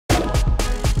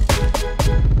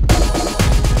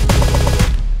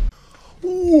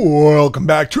Welcome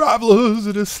back, travelers.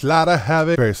 It is Slider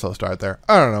Havoc. Very slow start there.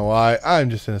 I don't know why. I'm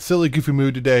just in a silly, goofy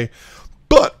mood today,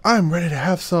 but I'm ready to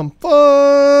have some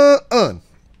fun.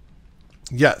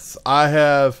 Yes, I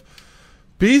have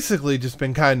basically just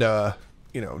been kind of,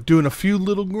 doing a few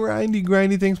little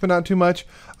grindy things, but not too much.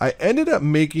 I ended up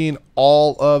making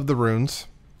all of the runes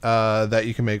that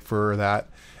you can make for that.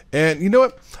 And you know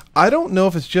what? I don't know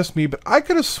if it's just me, but I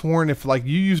could have sworn if you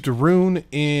used a rune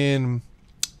in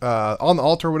on the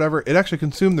altar or whatever, it actually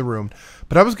consumed the rune.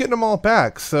 But I was getting them all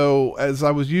back. So as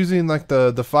I was using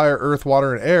the fire, earth,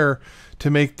 water, and air to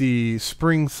make the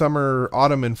spring, summer,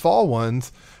 autumn, and fall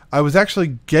ones, I was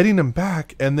actually getting them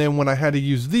back. And then when I had to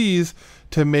use these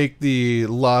to make the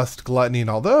lust, gluttony, and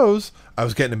all those, I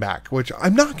was getting them back, which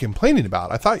I'm not complaining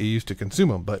about. I thought you used to consume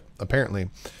them, but apparently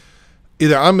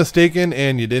either I'm mistaken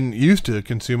and you didn't used to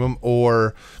consume them,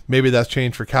 or maybe that's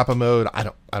changed for Kappa mode. I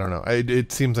don't know.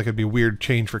 It seems like it'd be weird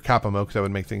change for Kappa mode because that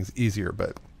would make things easier,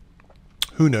 but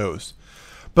who knows?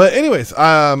 But anyways,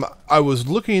 I was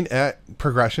looking at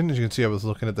progression. As you can see, I was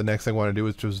looking at the next thing I want to do,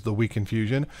 which was the weak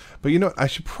infusion. But you know what? I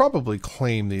should probably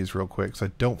claim these real quick so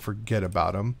I don't forget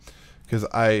about them, because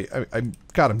I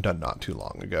got them done not too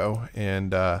long ago,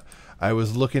 and I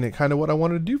was looking at kind of what I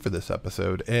wanted to do for this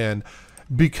episode. And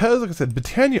because, like I said,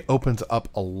 Britannia opens up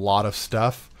a lot of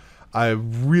stuff, I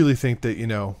really think that,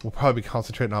 we'll probably be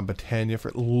concentrating on Britannia for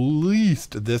at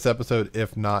least this episode,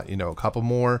 if not, a couple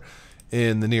more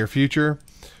in the near future.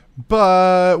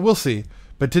 But we'll see.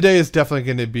 But today is definitely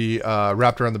going to be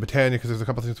wrapped around the Britannia, because there's a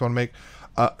couple things I want to make.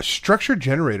 Structure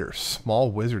generator,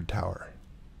 small wizard tower.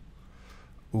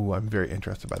 Ooh, I'm very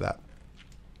interested by that.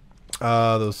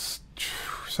 Those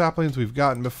saplings we've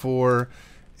gotten before.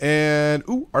 And,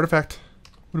 ooh, artifact.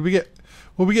 What do we get?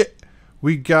 What do we get?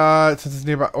 We got, since it's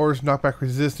nearby ores, knockback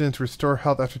resistance, restore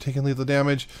health after taking lethal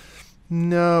damage.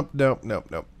 Nope.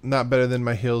 Not better than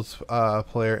my heals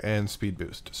player and speed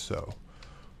boost. So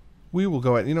we will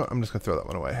go ahead. I'm just going to throw that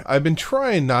one away. I've been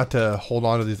trying not to hold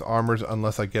on to these armors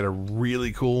unless I get a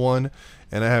really cool one.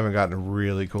 And I haven't gotten a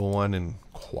really cool one in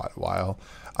quite a while.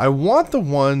 I want the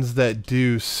ones that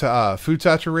do food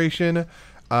saturation,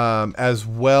 as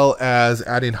well as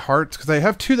adding hearts, because I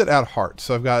have two that add hearts.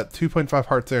 So I've got 2.5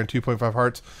 hearts there and 2.5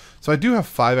 hearts. So I do have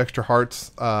 5 extra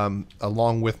hearts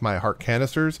along with my heart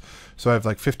canisters. So I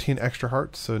have 15 extra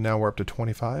hearts. So now we're up to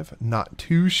 25. Not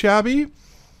too shabby.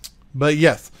 But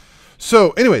yes.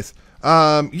 So anyways,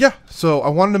 yeah. So I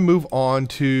wanted to move on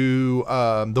to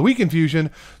the weak infusion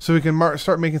so we can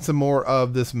start making some more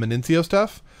of this Menencio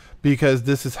stuff, because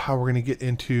this is how we're going to get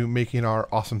into making our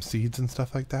awesome seeds and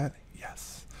stuff like that.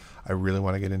 Yes. I really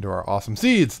want to get into our awesome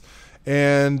seeds.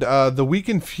 And the weak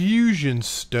infusion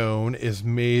stone is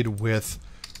made with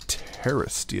Terra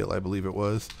Steel, I believe it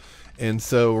was. And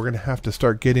so we're going to have to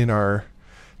start heading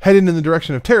in the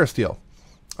direction of Terra Steel.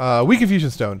 Weak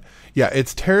infusion stone. Yeah,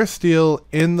 it's Terra Steel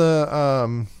in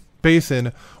the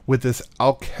basin with this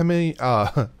alchemy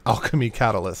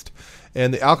catalyst.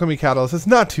 And the alchemy catalyst is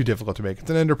not too difficult to make. It's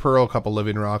an ender pearl, a couple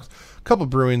living rocks, a couple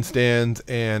brewing stands,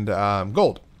 and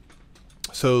gold.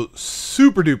 So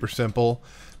super duper simple,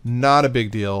 not a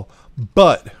big deal,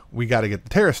 but we got to get the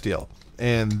Terra Steel.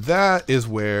 And that is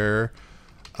where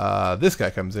this guy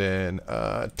comes in.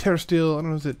 Terra Steel, I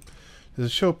don't know, does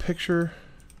it show a picture?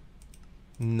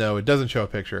 No, it doesn't show a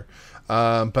picture.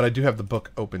 But I do have the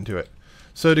book open to it.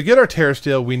 So to get our Terra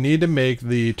Steel, we need to make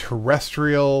the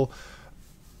terrestrial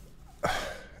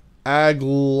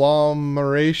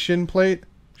agglomeration plate.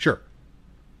 Sure.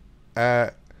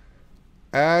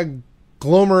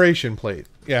 Agglomeration plate.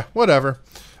 Yeah, whatever.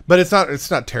 But it's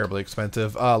not terribly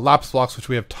expensive. Lapis blocks, which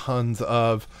we have tons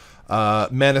of.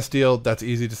 Mana steel, that's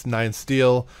easy, just 9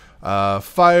 steel.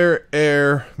 Fire,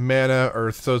 air, mana,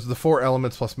 earth. So it's the 4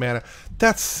 elements plus mana.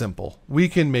 That's simple. We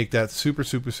can make that super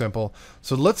simple.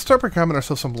 So let's start becoming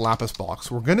ourselves some lapis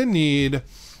blocks. We're gonna need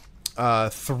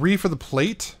 3 for the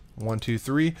plate. 1, 2,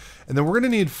 3. And then we're gonna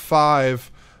need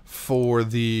 5 for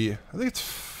the, I think it's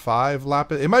 5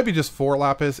 lapis. It might be just 4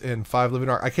 lapis and 5 living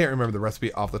arc. I can't remember the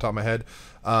recipe off the top of my head,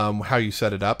 how you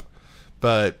set it up.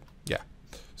 But yeah.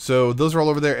 So those are all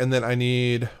over there. And then I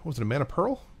need, what was it, a mana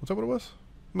pearl? Was that what it was?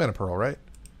 Mana pearl, right?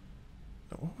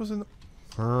 What was in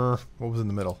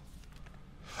the middle?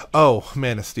 Oh,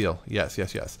 mana steel.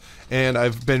 Yes. And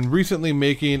I've been recently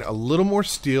making a little more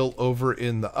steel over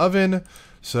in the oven.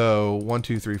 So 1,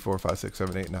 2, 3, 4, 5, 6,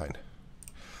 7, 8, 9.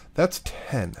 That's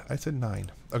 10. I said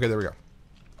 9. Okay, there we go.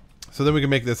 So then we can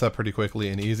make this up pretty quickly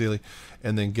and easily,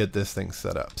 and then get this thing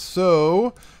set up.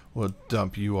 So we'll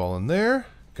dump you all in there.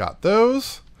 Got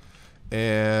those.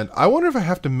 And I wonder if I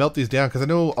have to melt these down, because I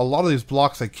know a lot of these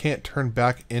blocks I can't turn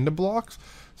back into blocks.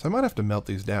 So I might have to melt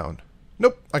these down.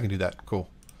 Nope, I can do that. Cool.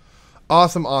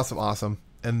 Awesome, awesome, awesome.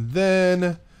 And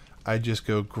then I just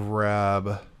go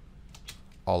grab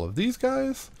all of these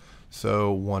guys.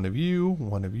 So one of you,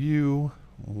 one of you,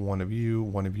 one of you,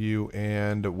 one of you,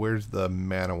 and where's the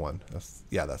mana one?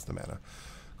 Yeah, that's the mana.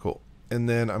 Cool. And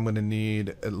then I'm going to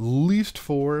need at least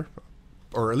 4,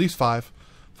 or at least 5.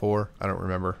 4, I don't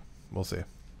remember. We'll see.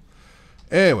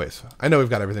 Anyways, I know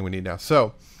we've got everything we need now.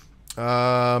 So,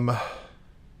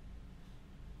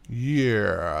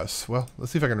 yes. Well,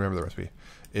 let's see if I can remember the recipe.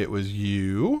 It was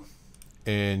you,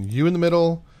 and you in the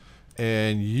middle,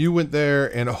 and you went there,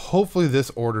 and hopefully this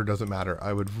order doesn't matter.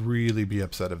 I would really be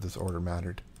upset if this order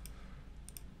mattered.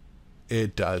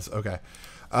 It does. Okay.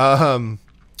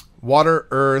 Water,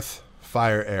 earth,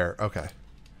 fire, air. Okay.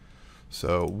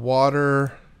 So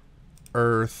water,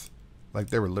 earth, like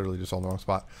they were literally just all in the wrong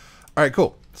spot. All right,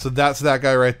 cool. So that's that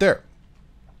guy right there.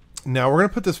 Now we're going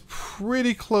to put this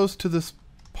pretty close to this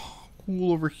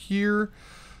pool over here.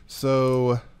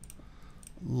 So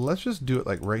let's just do it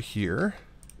like right here.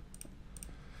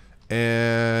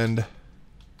 And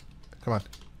come on.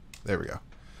 There we go.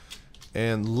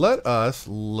 And let us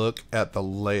look at the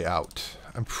layout.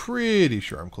 I'm pretty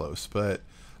sure I'm close, but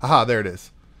aha, there it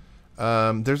is.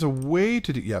 There's a way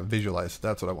to do, yeah, visualize.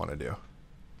 That's what I want to do.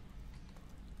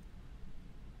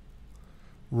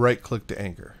 Right click to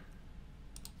anchor.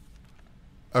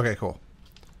 Okay, cool.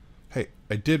 Hey,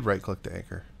 I did right click to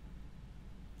anchor.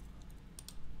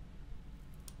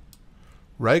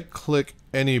 Right click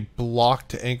any block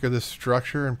to anchor this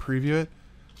structure and preview it.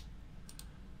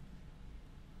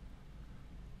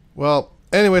 Well,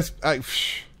 anyways,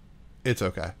 it's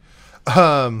okay.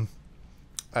 Come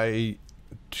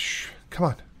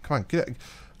on, get it.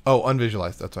 Oh,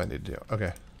 unvisualized. That's what I need to do.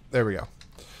 Okay, there we go.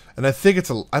 And I think it's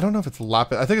a, I don't know if it's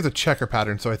lapis. I think it's a checker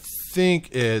pattern. So I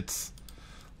think it's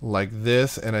like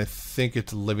this, and I think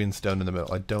it's living stone in the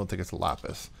middle. I don't think it's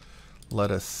lapis.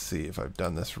 Let us see if I've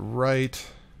done this right.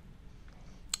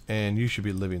 And you should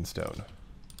be living stone.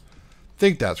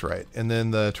 Think that's right. And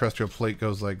then the terrestrial plate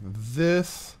goes like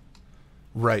this.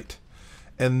 Right.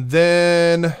 And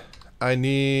then I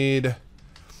need,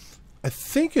 I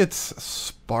think it's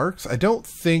sparks. I don't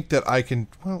think that I can,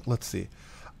 well, let's see.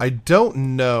 I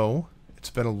don't know. It's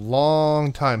been a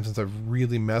long time since I've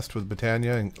really messed with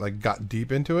Botania and like got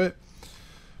deep into it.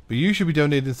 But you should be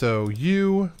donating, so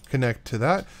you connect to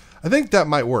that. I think that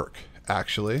might work,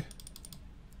 actually.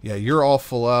 Yeah, you're all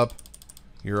full up.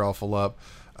 You're all full up.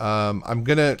 I'm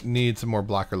going to need some more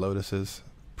Blacker Lotuses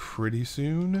pretty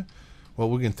soon. Well,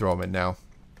 we can throw them in now.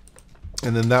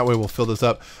 And then that way we'll fill this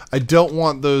up. I don't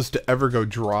want those to ever go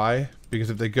dry, because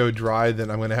if they go dry,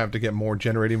 then I'm going to have to get more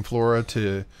generating flora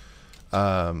to...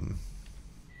 yeah,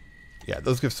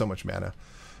 those give so much mana.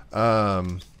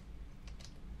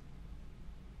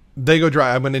 They go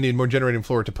dry, I'm going to need more generating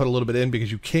flora to put a little bit in,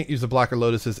 because you can't use the Blacker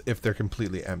Lotuses if they're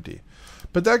completely empty.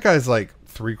 But that guy's like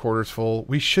 3/4 full.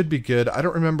 We should be good. I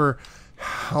don't remember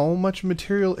how much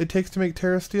material it takes to make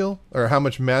Terra Steel, or how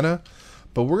much mana,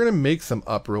 but we're going to make some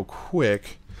up real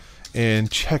quick and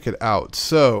check it out.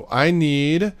 So I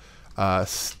need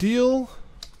steel,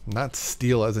 not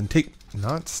steel as in take,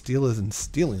 not steel as in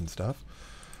stealing stuff.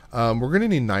 We're going to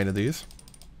need 9 of these.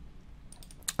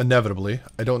 Inevitably.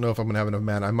 I don't know if I'm going to have enough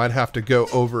mana. I might have to go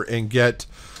over and get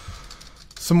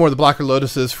some more of the Blacker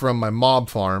Lotuses from my mob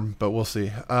farm, but we'll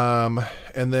see.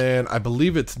 And then I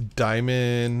believe it's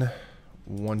diamond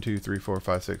 1, 2, 3, 4,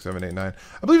 5, 6, 7, 8, 9.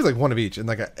 I believe it's like 1 of each and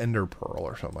like an ender pearl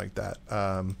or something like that.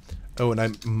 Oh, and I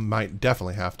might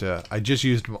definitely have to, I just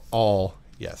used them all.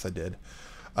 Yes, I did.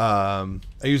 I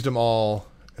used them all.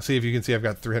 See if you can see I've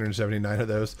got 379 of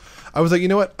those. I was like, you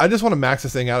know what? I just want to max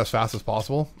this thing out as fast as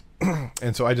possible.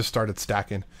 And so I just started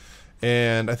stacking.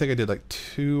 And I think I did like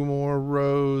 2 more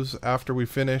rows after we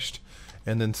finished,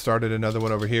 and then started another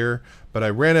one over here. But I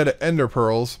ran out of ender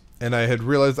pearls, and I had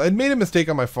realized I'd made a mistake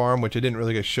on my farm, which I didn't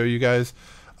really get to show you guys,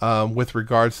 with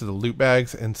regards to the loot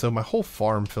bags. And so my whole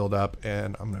farm filled up,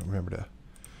 and I'm going to remember to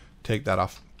take that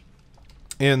off.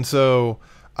 And so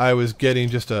I was getting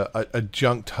just a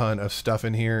junk ton of stuff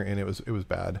in here, and it was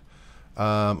bad.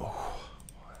 1,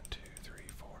 2, 3,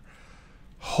 4.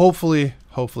 Hopefully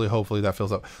that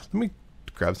fills up. Let me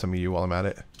grab some of you while I'm at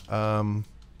it.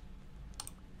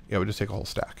 Yeah, we'll just take a whole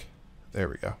stack. There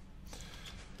we go.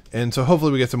 And so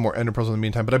hopefully we get some more ender pearls in the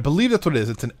meantime. But I believe that's what it is.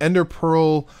 It's an ender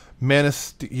pearl mana.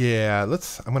 Yeah, I'm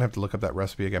gonna have to look up that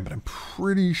recipe again, but I'm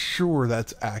pretty sure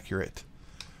that's accurate.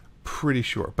 Pretty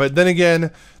sure. But then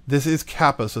again, this is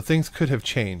Kappa, so things could have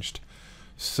changed.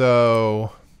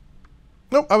 So,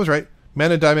 nope, I was right.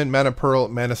 Mana diamond, mana pearl,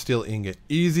 mana steel ingot.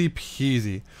 Easy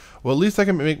peasy. Well, at least I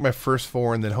can make my first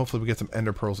 4, and then hopefully we get some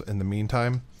ender pearls in the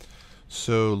meantime.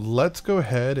 So let's go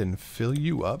ahead and fill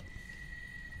you up.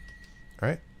 All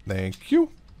right, thank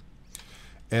you.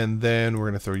 And then we're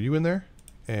going to throw you in there,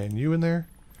 and you in there,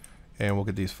 and we'll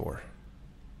get these 4.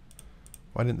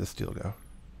 Why didn't the steel go?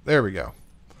 There we go.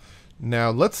 Now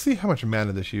let's see how much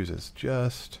mana this uses.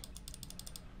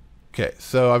 Okay,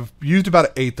 so I've used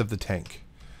about 1/8 of the tank.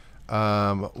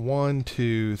 1,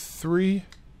 2, 3.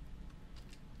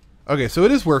 Okay, so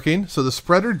it is working. So the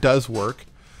spreader does work.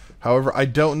 However, I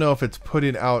don't know if it's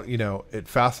putting out, it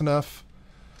fast enough.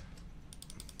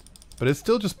 But it's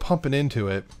still just pumping into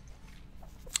it.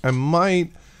 I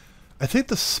think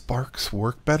the sparks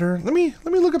work better. Let me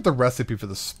look up the recipe for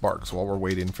the sparks while we're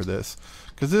waiting for this,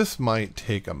 because this might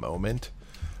take a moment.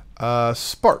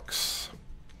 Sparks.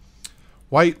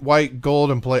 White, gold,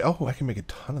 and plate. Oh, I can make a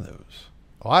ton of those.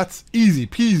 Oh, that's easy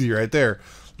peasy right there.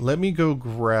 Let me go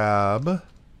grab...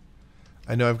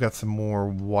 I know I've got some more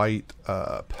white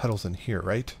petals in here,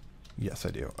 right? Yes, I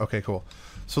do. Okay, cool.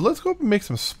 So let's go up and make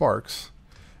some sparks.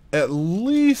 At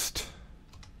least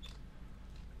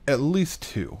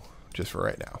 2, just for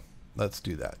right now. Let's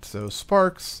do that. So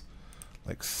sparks,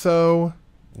 like so.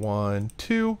 1,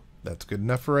 2. That's good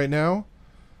enough for right now.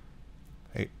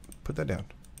 Hey, put that down.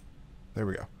 There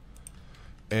we go.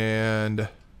 And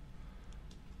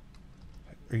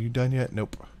are you done yet?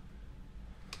 Nope.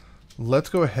 Let's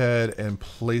go ahead and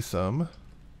place them.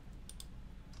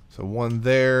 So 1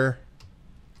 there.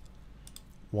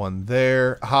 1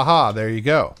 there. Haha, there you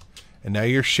go. And now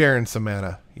you're sharing some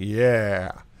mana.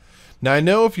 Yeah. Now I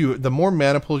know the more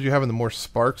mana pools you have and the more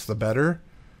sparks, the better.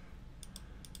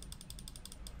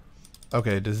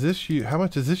 Okay, how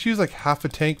much does this use? Like half a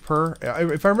tank per?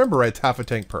 If I remember right, it's half a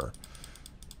tank per.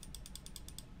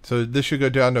 So this should go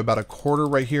down to about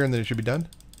 1/4 right here, and then it should be done.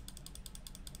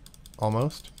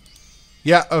 Almost.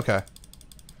 Yeah, okay.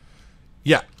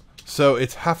 Yeah, so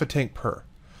it's half a tank per.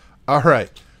 All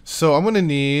right, so I'm going to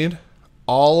need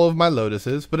all of my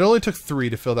lotuses, but it only took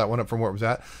 3 to fill that one up from where it was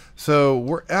at. So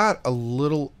we're at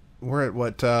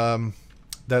what,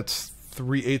 that's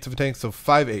 3/8 of a tank, so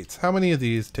 5/8. How many of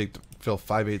these take to fill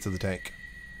 5/8 of the tank?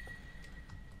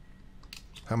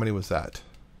 How many was that?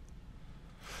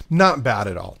 Not bad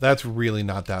at all. That's really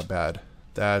not that bad.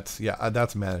 That's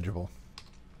manageable.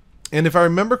 And if I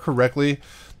remember correctly,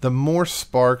 the more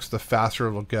sparks, the faster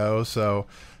it'll go. So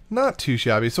not too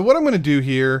shabby. So what I'm going to do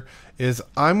here is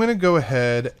I'm going to go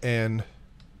ahead and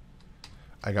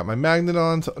I got my magnet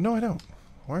on. So, no, I don't.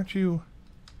 Why aren't you?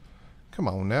 Come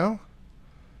on now.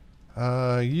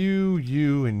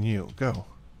 You, and you. Go.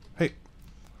 Hey.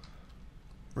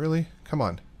 Really? Come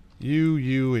on.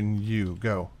 You, and you.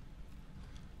 Go.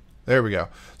 There we go.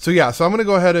 So yeah, so I'm going to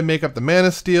go ahead and make up the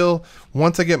mana steel.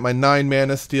 Once I get my 9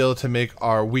 mana steel to make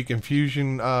our weak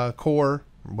infusion core,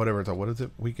 whatever it's called. What is it?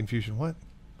 Weak infusion what?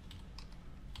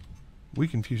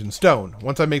 Weak infusion stone.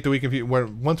 Once I make the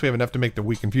once we have enough to make the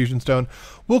weak infusion stone,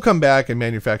 we'll come back and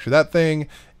manufacture that thing.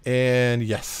 And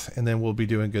yes, and then we'll be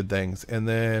doing good things. And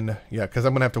then yeah, because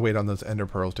I'm going to have to wait on those ender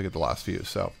pearls to get the last few.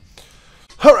 So.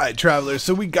 Alright, travelers,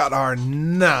 so we got our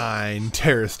 9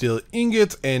 Terra Steel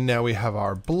ingots, and now we have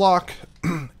our block,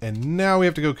 and now we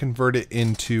have to go convert it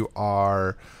into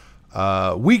our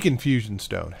weak infusion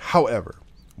stone. However,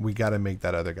 we got to make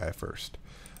that other guy first.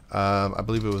 I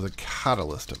believe it was a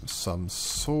catalyst of some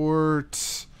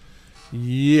sort.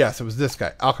 Yes, it was this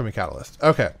guy, alchemy catalyst.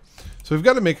 Okay, so we've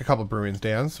got to make a couple brewing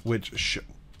stands, which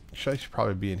should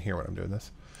probably be in here when I'm doing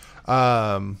this.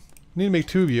 Need to make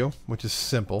 2 of you, which is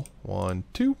simple. 1,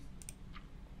 2.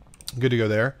 Good to go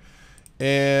there.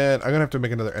 And I'm going to have to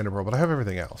make another ender pearl, but I have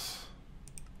everything else.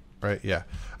 Right? Yeah.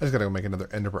 I just got to go make another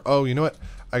ender pearl. Oh, you know what?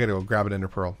 I got to go grab an ender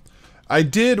pearl. I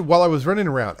did, while I was running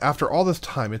around, after all this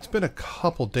time, it's been a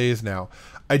couple days now,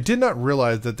 I did not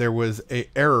realize that there was an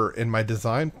error in my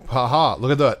design. Haha,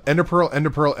 look at that. Ender pearl, ender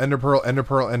pearl, ender pearl, ender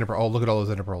pearl, ender pearl. Oh, look at all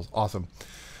those ender pearls. Awesome.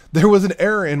 There was an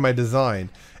error in my design.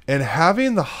 And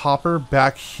having the hopper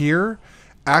back here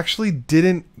actually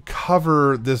didn't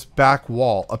cover this back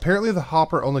wall. Apparently the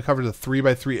hopper only covered the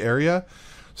 3x3 area.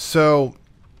 So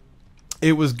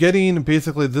it was getting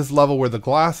basically this level where the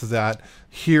glass is at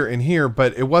here and here,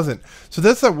 but it wasn't. So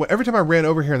that's every time I ran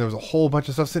over here and there was a whole bunch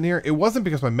of stuff sitting here, it wasn't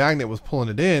because my magnet was pulling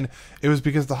it in. It was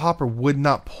because the hopper would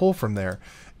not pull from there.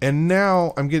 And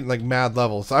now I'm getting like mad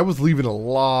levels. So I was leaving a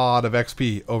lot of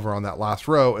XP over on that last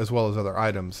row as well as other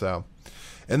items. So.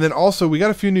 And then also, we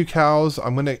got a few new cows.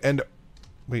 I'm going to end...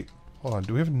 Wait, hold on.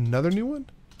 Do we have another new one?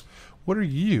 What are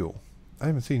you? I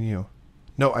haven't seen you.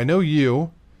 No, I know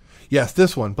you. Yes,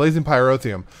 this one, Blazing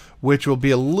Pyrotheum, which will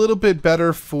be a little bit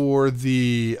better for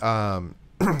the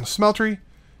smeltery.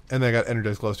 And then I got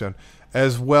Energized Glowstone,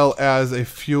 as well as a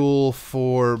fuel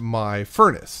for my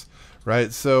furnace.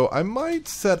 right? So I might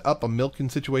set up a milking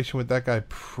situation with that guy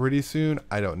pretty soon.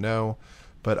 I don't know,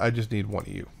 but I just need one of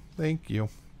you. Thank you.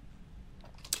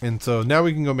 And so now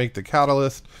we can go make the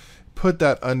catalyst, put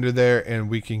that under there, and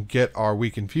we can get our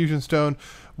weak infusion stone,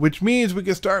 which means we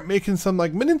can start making some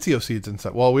like Menincio seeds and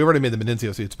stuff. Well, we already made the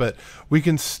Menincio seeds, but we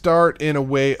can start in a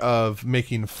way of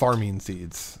making farming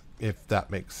seeds, if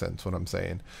that makes sense what I'm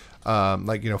saying.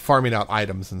 Like, you know, farming out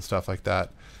items and stuff like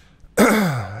that.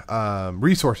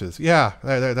 Resources. Yeah,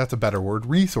 that's a better word.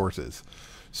 Resources.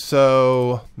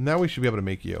 So now we should be able to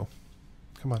make you.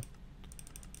 Come on.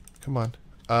 Come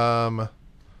on.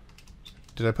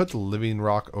 Did I put the living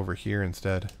rock over here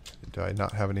instead? Do I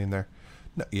not have any in there?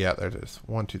 No, yeah, there it is.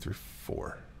 1, 2, 3,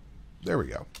 4. There we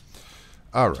go.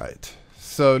 All right.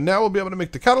 So now we'll be able to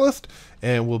make the catalyst,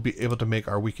 and we'll be able to make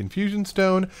our weak infusion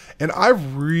stone. And I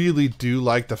really do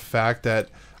like the fact that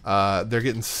they're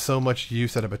getting so much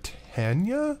use out of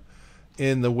Botania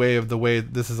in the way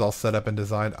this is all set up and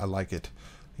designed. I like it.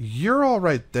 You're all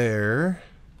right there.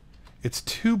 It's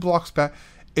 2 blocks back.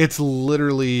 It's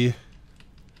literally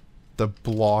the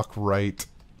block right.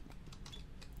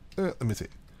 Let me see.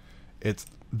 It's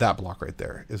that block right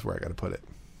there is where I got to put it.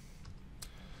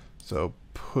 So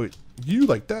put you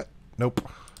like that. Nope.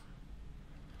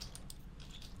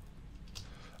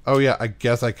 Oh yeah, I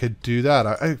guess I could do that.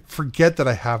 I forget that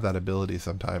I have that ability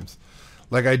sometimes.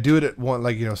 Like I do it at one,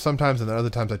 like, you know, sometimes, and then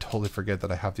other times I totally forget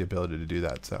that I have the ability to do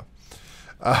that. So,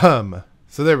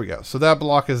 so there we go. So that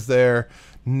block is there.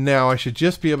 Now I should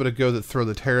just be able to go throw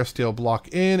the Terra Steel block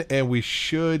in, and we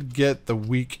should get the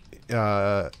weak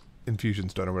infusion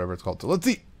stone or whatever it's called. So let's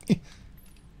see.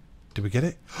 Did we get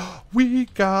it? We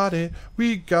got it.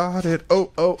 We got it.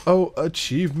 Oh,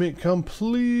 achievement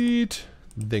complete.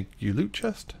 Thank you, loot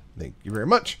chest. Thank you very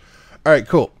much. All right,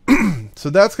 cool.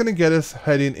 So that's going to get us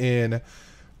heading in.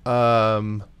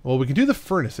 Well, we can do the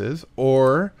furnaces,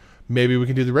 or maybe we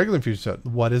can do the regular infusion stone.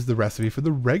 What is the recipe for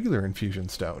the regular infusion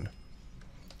stone?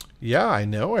 Yeah, I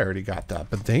know I already got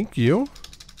that, but thank you.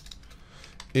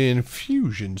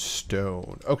 Infusion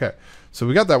stone. Okay, so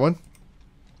we got that one.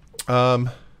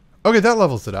 Okay, that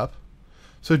levels it up.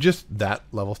 So just that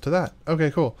levels to that.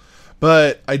 Okay, cool.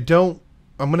 But I'm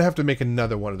going to have to make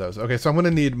another one of those. Okay, so I'm going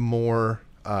to need more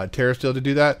Terra Steel to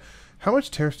do that. How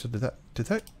much Terra Steel did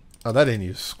that? Oh, that didn't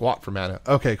use squat for mana.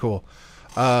 Okay, cool.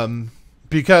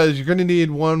 Because you're going to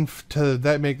need one to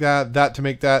make that to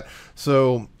make that.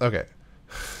 So, okay.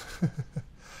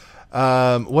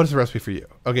 What is the recipe for you?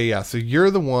 Okay, yeah, so you're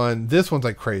the one. This one's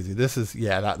like crazy. This is,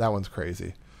 yeah, that one's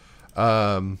crazy.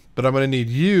 But I'm going to need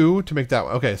you to make that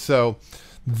one. Okay, so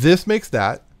this makes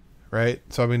that, right?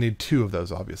 So I'm going to need 2 of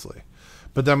those, obviously.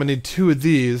 But then I'm going to need 2 of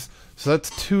these. So that's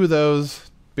 2 of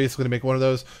those, basically, to make one of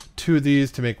those. 2 of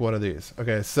these to make one of these.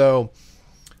 Okay, so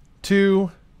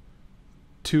 2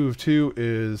 of 2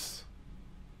 is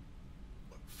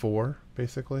 4,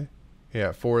 basically.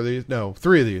 Yeah, 4 of these. No,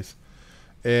 3 of these.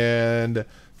 And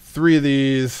 3 of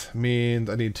these means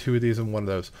I need 2 of these and 1 of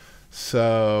those.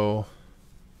 So,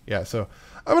 yeah, so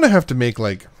I'm going to have to make,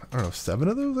 like, I don't know, 7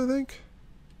 of those, I think?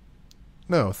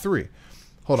 No, 3.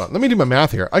 Hold on. Let me do my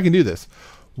math here. I can do this.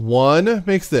 1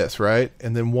 makes this, right?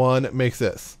 And then 1 makes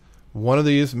this. 1 of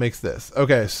these makes this.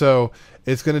 Okay, so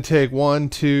it's going to take 1,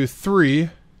 2, 3,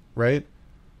 right?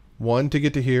 1 to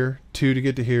get to here, 2 to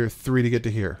get to here, 3 to get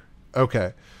to here.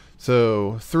 Okay,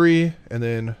 so 3, and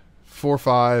then 4,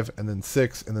 5, and then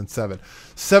 6, and then 7.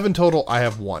 7 total, I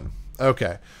have 1.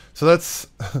 Okay, so that's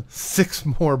 6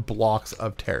 more blocks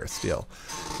of Terra Steel.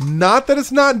 Not that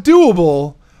it's not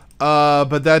doable,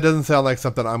 but that doesn't sound like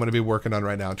something I'm going to be working on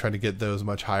right now, trying to get those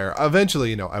much higher. Eventually,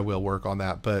 you know, I will work on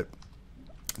that, but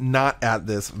not at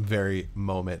this very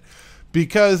moment.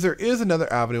 Because there is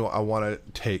another avenue I want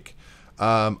to take.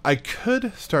 I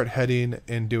could start heading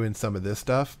and doing some of this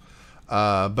stuff.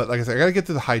 But like I said, I got to get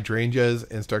to the hydrangeas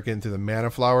and start getting to the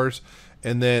mana flowers.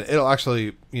 And then it'll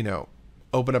actually, you know,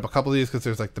 open up a couple of these because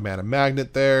there's like the mana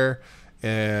magnet there.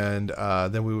 And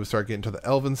then we would start getting to the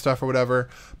elven stuff or whatever.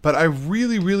 But I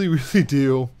really, really, really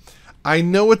do. I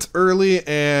know it's early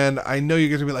and I know you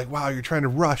guys are going to be like, wow, you're trying to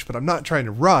rush. But I'm not trying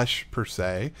to rush per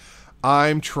se.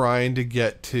 I'm trying to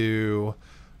get to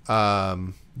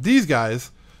these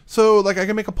guys. So, like, I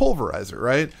can make a pulverizer,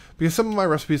 right? Because some of my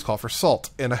recipes call for salt,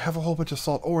 and I have a whole bunch of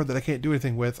salt ore that I can't do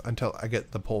anything with until I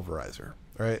get the pulverizer,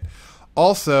 right?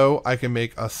 Also, I can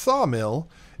make a sawmill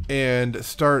and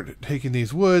start taking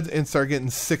these woods and start getting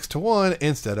 6 to 1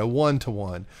 instead of 1 to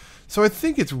 1. So I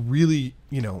think it's really,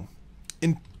 you know,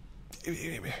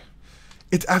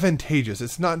 it's advantageous.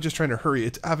 It's not just trying to hurry.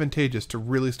 It's advantageous to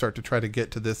really start to try to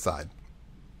get to this side.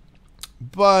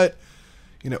 But,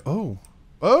 you know, oh,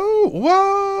 Oh,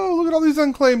 whoa! Look at all these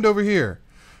unclaimed over here.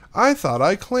 I thought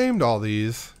I claimed all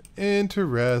these.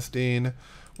 Interesting.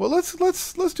 Well, let's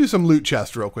do some loot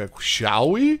chest real quick,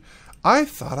 shall we? I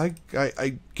thought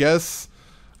I guess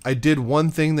I did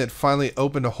one thing that finally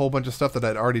opened a whole bunch of stuff that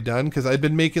I'd already done, because I'd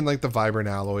been making like the vibrant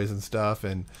alloys and stuff,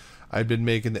 and I'd been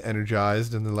making the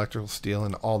energized and the electrical steel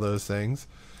and all those things.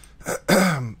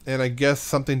 And I guess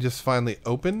something just finally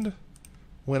opened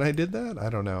when I did that. I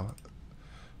don't know.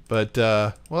 But,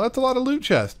 well, that's a lot of loot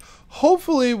chest.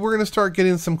 Hopefully, we're going to start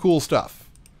getting some cool stuff.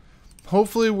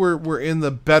 Hopefully, we're in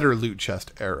the better loot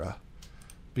chest era.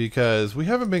 Because we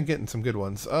haven't been getting some good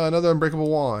ones. Another unbreakable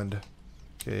wand.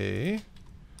 Okay.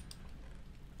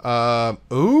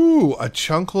 Ooh, a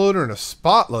chunk loader and a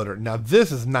spot loader. Now, this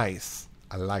is nice.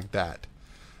 I like that.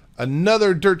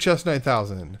 Another dirt chest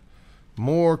 9000.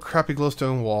 More crappy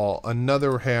glowstone wall.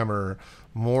 Another hammer.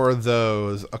 More of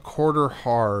those. A quarter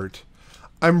heart.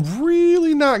 I'm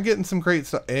really not getting some great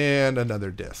stuff. And another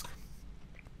disc.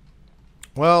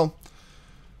 Well,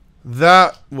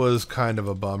 that was kind of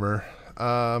a bummer.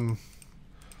 But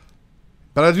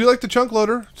I do like the chunk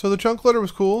loader. So the chunk loader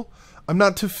was cool. I'm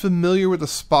not too familiar with the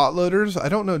spot loaders. I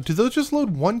don't know. Do those just load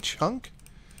one chunk?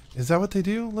 Is that what they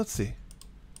do? Let's see.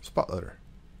 Spot loader.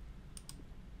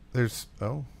 There's...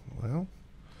 Oh, well...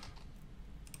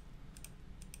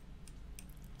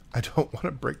 I don't want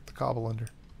to break the cobble under.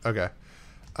 Okay.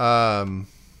 Do I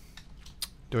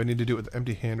need to do it with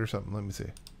empty hand or something? Let me see.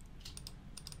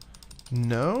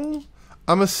 No?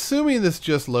 I'm assuming this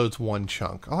just loads one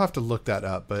chunk. I'll have to look that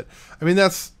up, but I mean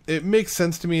it makes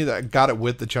sense to me that I got it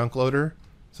with the chunk loader.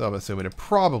 So I'm assuming it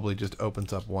probably just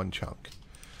opens up one chunk.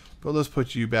 But let's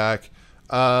put you back.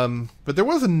 But there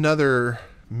was another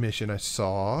mission I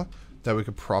saw that we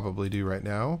could probably do right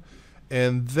now.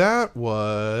 And that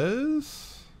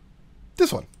was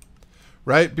this one.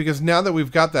 Right? Because now that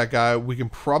we've got that guy, we can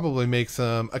probably make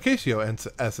some Acacio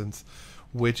essence,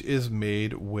 which is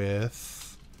made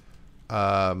with,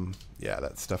 yeah,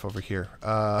 that stuff over here.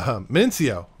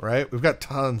 Mencio, right? We've got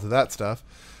tons of that stuff.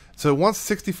 So it wants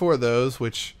 64 of those,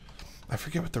 which I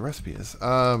forget what the recipe is.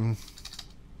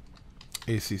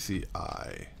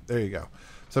 ACCI. There you go.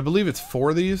 So I believe it's 4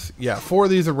 of these. Yeah, 4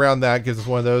 of these around that gives us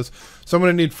one of those. So I'm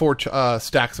going to need 4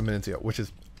 stacks of Mencio, which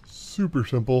is super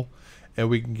simple. And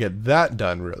we can get that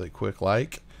done really quick,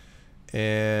 like.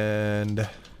 And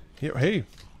here, hey,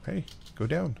 go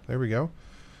down. There we go.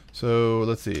 So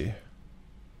let's see.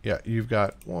 Yeah, you've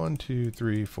got 1, 2,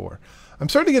 3, 4. I'm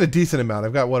starting to get a decent amount.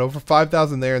 I've got what, over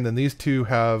 5,000 there, and then these two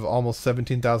have almost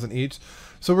 17,000 each.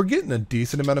 So we're getting a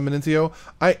decent amount of Mencio.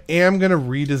 I am gonna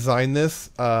redesign this,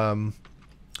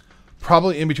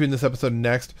 probably in between this episode and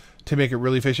next, to make it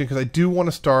really efficient, because I do want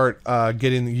to start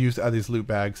getting the use out of these loot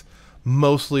bags.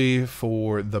 Mostly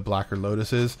for the Blacker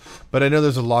Lotuses, but I know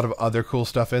there's a lot of other cool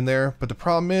stuff in there. But the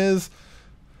problem is,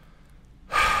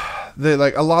 they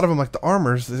like a lot of them, like the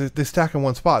armors, they stack in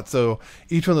one spot. So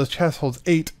each one of those chests holds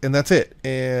 8, and that's it.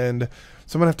 And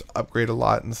so I'm gonna have to upgrade a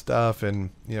lot and stuff,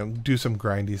 and you know, do some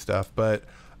grindy stuff. But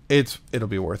it'll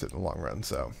be worth it in the long run.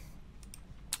 So,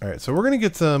 all right, so we're gonna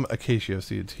get some Acacio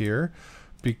seeds here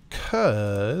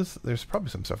because there's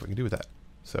probably some stuff we can do with that.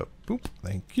 So, boop,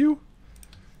 thank you.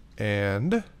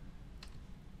 And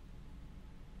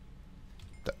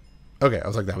okay, I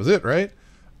was like, that was it, right?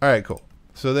 All right, cool.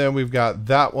 So then we've got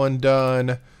that one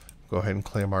done. Go ahead and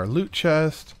claim our loot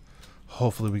chest.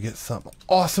 Hopefully we get something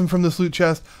awesome from this loot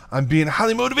chest. I'm being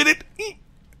highly motivated.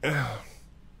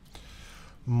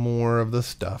 More of the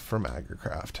stuff from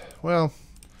Agricraft. Well,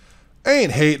 I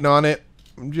ain't hating on it.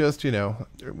 I'm just, you know,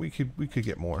 we could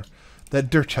get more.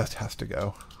 That dirt chest has to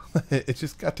go. It's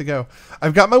just got to go.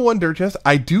 I've got my one dirt chest.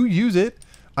 I do use it.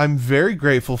 I'm very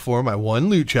grateful for my one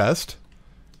loot chest.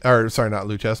 Or, sorry, not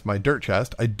loot chest, my dirt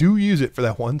chest. I do use it for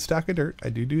that one stack of dirt. I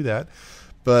do that.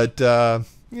 But,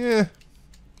 yeah,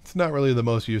 it's not really the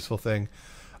most useful thing.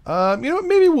 You know,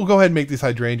 maybe we'll go ahead and make these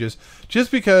hydrangeas. Just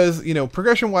because, you know,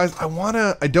 progression-wise, I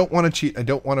don't want to cheat. I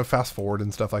don't want to fast forward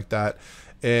and stuff like that.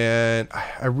 And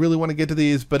I really want to get to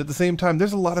these. But at the same time,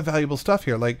 there's a lot of valuable stuff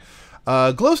here. Like,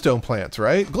 glowstone plants,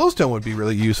 right? Glowstone would be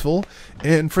really useful,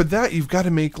 and for that you've got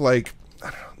to make like, I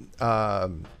don't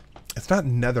know, it's not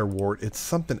nether wart, it's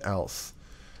something else.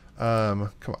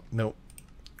 Come on, no,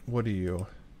 what are you?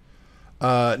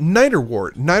 Niter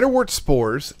wart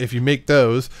spores. If you make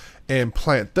those and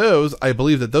plant those, I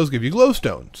believe that those give you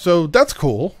glowstone, so that's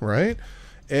cool, right?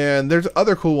 And there's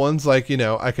other cool ones, like, you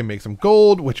know, I can make some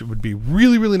gold, which would be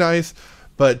really, really nice.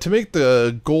 But to make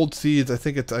the gold seeds, I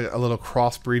think it's a little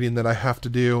crossbreeding that I have to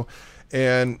do.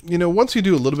 And, you know, once you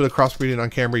do a little bit of crossbreeding on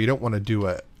camera, you don't want to do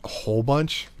a whole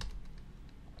bunch.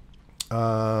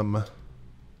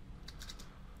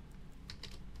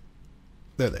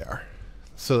 There they are.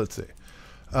 So let's see.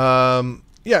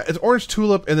 Yeah, it's orange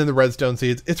tulip and then the redstone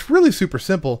seeds. It's really super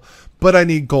simple, but I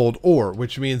need gold ore,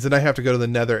 which means that I have to go to the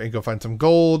nether and go find some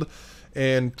gold,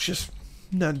 and just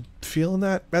not feeling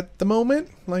that at the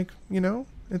moment. Like, you know,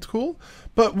 it's cool.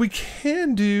 But we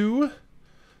can do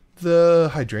the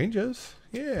hydrangeas.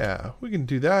 Yeah, we can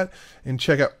do that and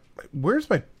check out. Where's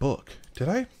my book? Did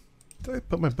I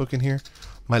put my book in here?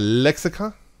 My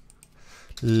lexicon?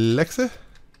 Lexa?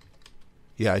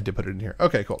 Yeah, I did put it in here.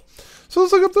 Okay, cool. So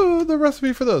let's look up the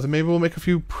recipe for those, and maybe we'll make a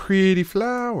few pretty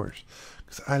flowers,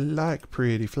 because I like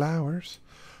pretty flowers.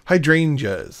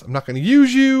 Hydrangeas. I'm not going to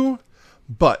use you,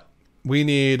 but we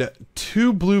need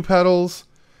 2 blue petals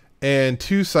and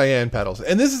 2 cyan petals.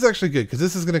 And this is actually good, because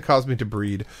this is going to cause me to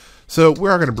breed. So we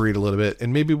are going to breed a little bit,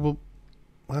 and maybe we'll...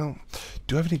 Well,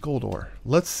 do I have any gold ore?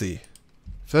 Let's see.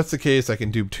 If that's the case, I can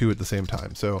do 2 at the same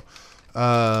time. So,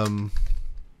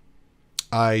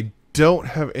 I don't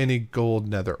have any gold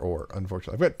nether ore,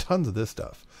 unfortunately. I've got tons of this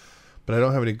stuff, but I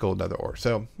don't have any gold nether ore.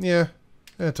 So, yeah,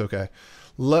 that's okay.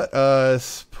 Let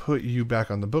us put you back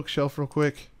on the bookshelf real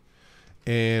quick,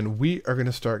 and we are going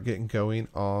to start getting going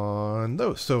on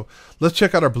those. So, let's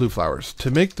check out our blue flowers.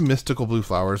 To make the mystical blue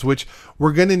flowers, which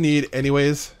we're going to need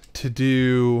anyways to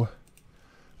do...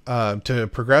 to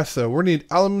progress. So we're going to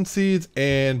need almond seeds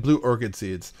and blue orchid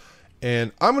seeds.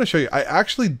 And I'm going to show you, I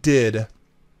actually did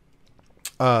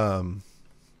finally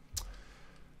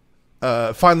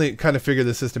kind of figure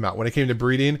the system out when it came to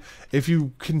breeding. If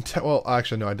you can tell, well,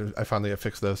 actually, no, I finally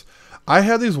fixed those. I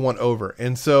had these won over.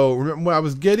 And so remember when I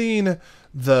was getting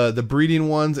the breeding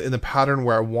ones in the pattern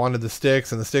where I wanted the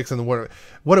sticks and what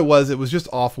it was just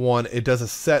off one. It does a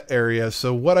set area.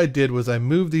 So what I did was I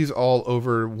moved these all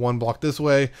over one block this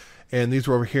way, and these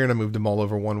were over here, and I moved them all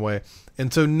over one way.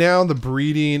 And so now the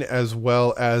breeding as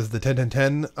well as the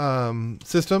 10-10-10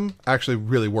 system actually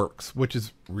really works, which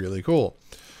is really cool.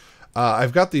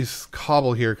 I've got these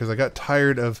cobble here because I got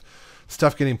tired of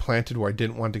stuff getting planted where I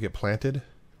didn't want to get planted,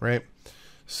 right?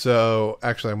 So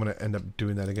actually I'm going to end up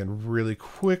doing that again really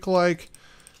quick like.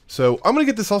 So I'm going to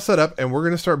get this all set up, and we're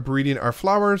going to start breeding our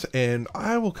flowers, and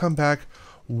I will come back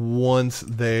once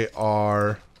they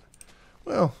are,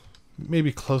 well,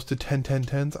 maybe close to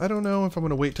 10-10-10s. I don't know if I'm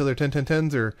going to wait till they're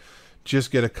 10-10-10s or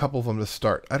just get a couple of them to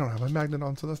start. I don't have my magnet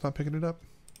on, so that's not picking it up.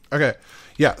 Okay,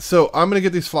 yeah, so I'm going to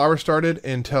get these flowers started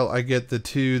until I get the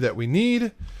 2 that we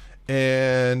need,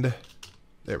 and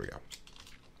there we go.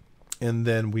 And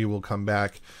then we will come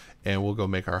back and we'll go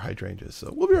make our hydrangeas.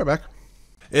 So we'll be right back.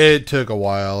 It took a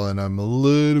while, and I'm a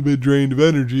little bit drained of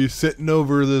energy sitting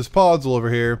over this podzol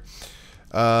over here.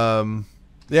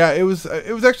 Yeah, it was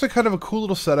actually kind of a cool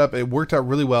little setup. It worked out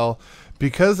really well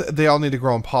because they all need to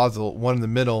grow on podzol, one in the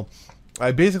middle.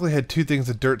 I basically had 2 things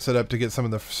of dirt set up to get some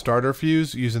of the starter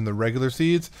fuse using the regular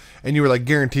seeds, and you were like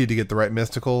guaranteed to get the right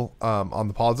mystical on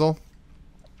the podzol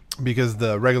because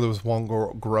the regulars won't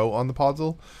grow on the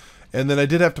podzol. And then I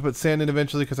did have to put sand in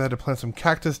eventually because I had to plant some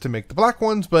cactus to make the black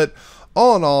ones, but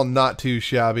all in all, not too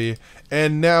shabby.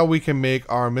 And now we can make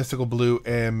our mystical blue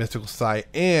and mystical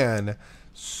cyan.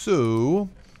 So,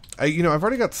 I've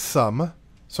already got some.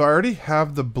 So I already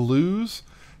have the blues.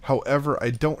 However, I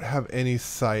don't have any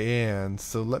cyans.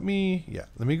 So let me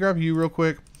grab you real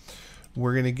quick.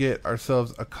 We're going to get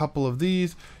ourselves a couple of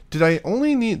these. Did I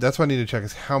only need, that's what I need to check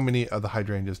is how many of the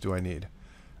hydrangeas do I need?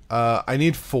 I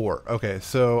need 4. Okay,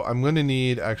 so I'm going to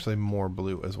need actually more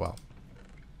blue as well.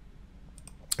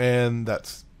 And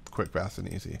that's quick, fast,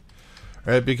 and easy.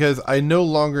 Right, because I no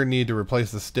longer need to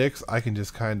replace the sticks. I can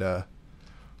just kind of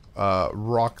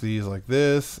rock these like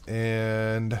this,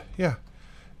 and yeah.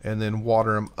 And then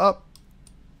water them up.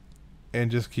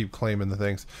 And just keep claiming the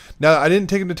things. Now, I didn't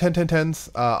take them to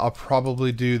 10-10-10s. I'll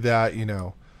probably do that,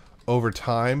 over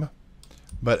time.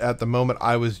 But at the moment,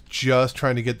 I was just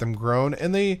trying to get them grown.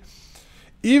 And they,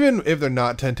 even if they're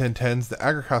not 10-10-10s, the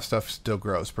agricraft stuff still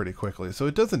grows pretty quickly. So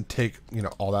it doesn't take,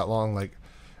 all that long. Like,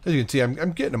 as you can see,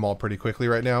 I'm getting them all pretty quickly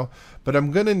right now. But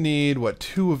I'm going to need,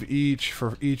 2 of each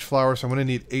for each flower. So I'm going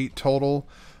to need 8 total.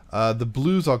 The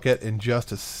blues I'll get in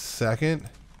just a second.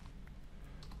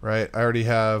 Right? I already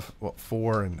have,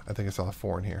 4, and I think I still have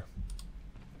 4 in here.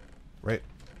 Right?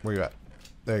 Where you at?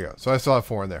 There you go. So I still have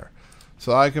 4 in there.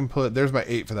 So I can put, there's my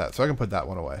 8 for that. So I can put that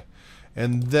one away.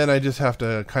 And then I just have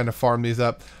to kind of farm these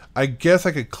up. I guess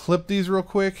I could clip these real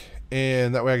quick,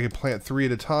 and that way I could plant 3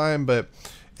 at a time, but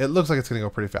it looks like it's going to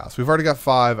go pretty fast. We've already got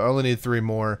 5. I only need 3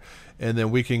 more, and then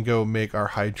we can go make our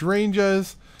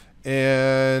hydrangeas.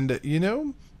 And,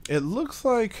 it looks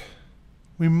like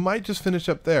we might just finish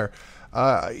up there.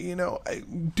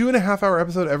 Doing a half-hour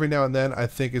episode every now and then, I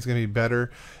think is going to be better,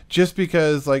 just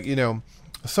because,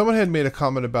 someone had made a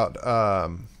comment about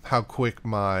how quick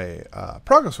my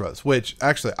progress was, which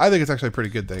actually I think it's actually a pretty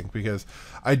good thing because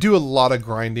I do a lot of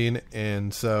grinding,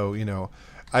 and so you know,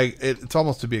 it's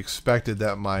almost to be expected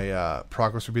that my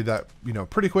progress would be that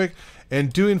pretty quick.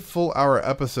 And doing full hour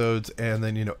episodes and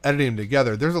then editing them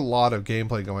together, there's a lot of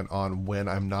gameplay going on when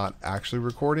I'm not actually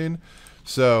recording,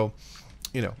 so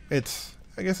I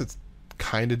guess it's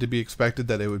kind of to be expected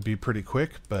that it would be pretty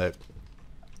quick, but.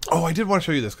 Oh, I did want to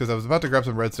show you this because I was about to grab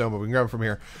some redstone, but we can grab it from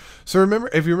here. So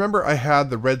if you remember, I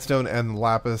had the redstone and the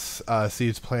lapis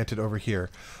seeds planted over here.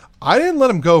 I didn't let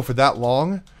them go for that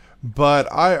long, but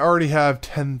I already have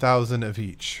 10,000 of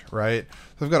each, right?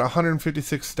 So I've got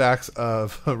 156 stacks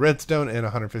of redstone and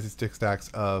 156 stacks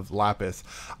of lapis.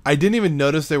 I didn't even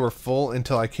notice they were full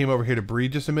until I came over here to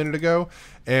breed just a minute ago.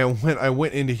 And when I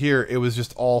went into here, it was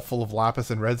just all full of lapis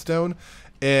and redstone.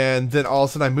 And then all of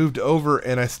a sudden I moved over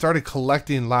and I started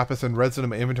collecting lapis and redstone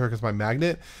in my inventory because my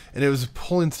magnet, and it was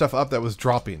pulling stuff up that was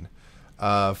dropping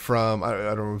from,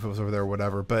 I don't know if it was over there or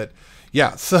whatever, but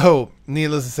yeah, so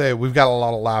needless to say, we've got a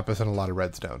lot of lapis and a lot of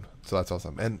redstone, so that's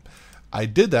awesome. And I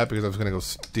did that because I was going to go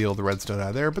steal the redstone out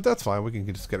of there, but that's fine, we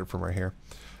can just get it from right here.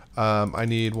 I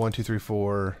need 1, 2, 3,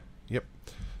 4, yep,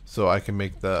 so I can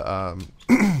make the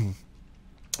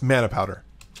mana powder,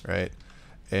 right?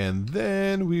 And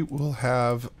then we will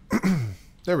have,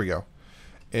 there we go.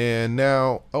 And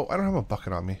now, oh, I don't have a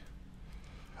bucket on me.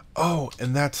 Oh,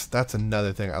 and that's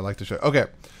another thing I'd like to show. Okay,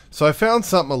 so I found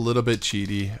something a little bit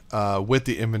cheaty with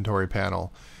the inventory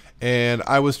panel. And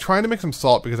I was trying to make some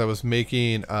salt because I was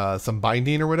making some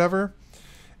binding or whatever.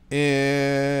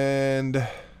 And,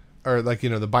 or like,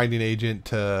 the binding agent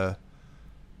to,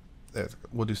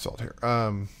 we'll do salt here.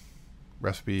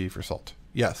 Recipe for salt.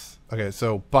 Yes. Okay,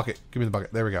 so bucket. Give me the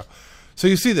bucket. There we go. So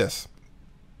you see this.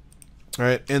 All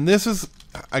right, and this is,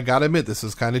 I gotta admit, this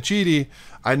is kind of cheaty.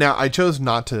 I chose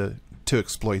not to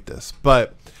exploit this,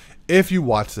 but if you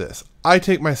watch this, I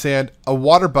take my sand, a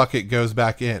water bucket goes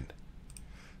back in.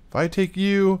 If I take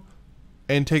you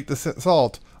and take the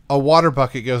salt, a water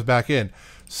bucket goes back in.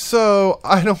 So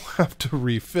I don't have to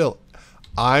refill it.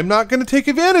 I'm not going to take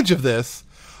advantage of this.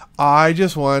 I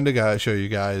just wanted to show you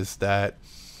guys that,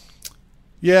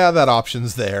 yeah, that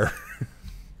option's there.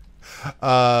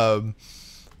 I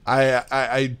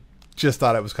just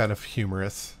thought it was kind of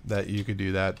humorous that you could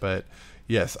do that, but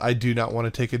yes, I do not want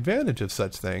to take advantage of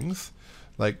such things,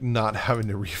 like not having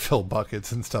to refill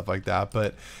buckets and stuff like that,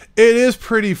 but it is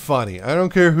pretty funny. I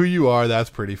don't care who you are,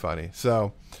 that's pretty funny.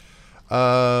 So,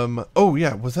 oh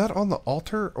yeah, was that on the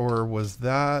altar or was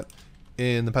that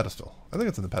in the pedestal? I think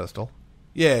it's in the pedestal.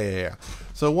 Yeah.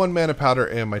 So 1 mana powder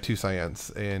and my 2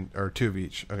 cyans, or 2 of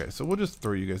each. Okay, so we'll just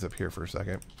throw you guys up here for a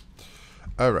second.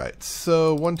 All right,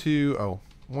 so 1, 2, oh,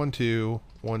 1, 2,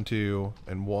 1, 2,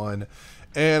 and 1.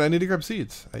 And I need to grab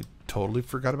seeds. I totally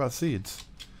forgot about seeds.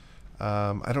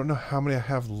 I don't know how many I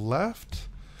have left.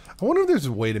 I wonder if there's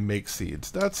a way to make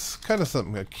seeds. That's kind of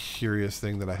something, a curious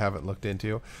thing that I haven't looked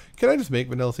into. Can I just make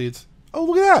vanilla seeds? Oh,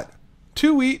 look at that.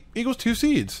 2 wheat equals 2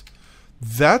 seeds.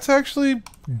 That's actually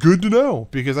good to know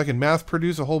because I can mass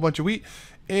produce a whole bunch of wheat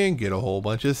and get a whole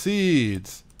bunch of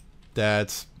seeds.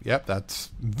 That's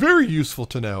very useful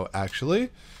to know, actually.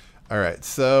 All right,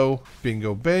 so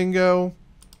bingo bango,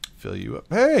 fill you up.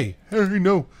 Hey,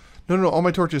 no, all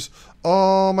my torches.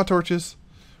 Where'd my torches?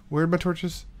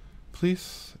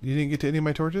 Please, you didn't get to any of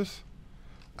my torches?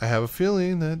 I have a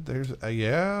feeling that there's,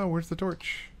 yeah, where's the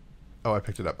torch? Oh, I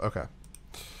picked it up, okay.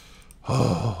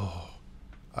 Oh,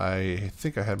 I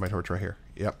think I had my torch right here.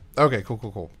 Yep, okay,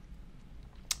 cool.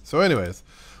 So anyways,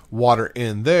 water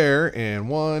in there, and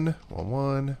 1.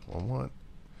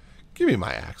 Give me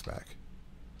my axe back.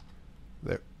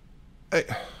 There. Hey.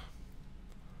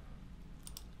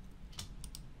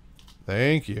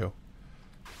 Thank you.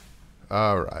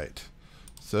 All right.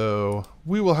 So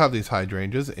we will have these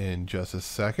hydrangeas in just a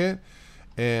second,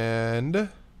 and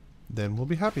then we'll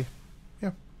be happy.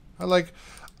 Yeah,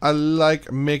 I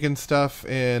like making stuff,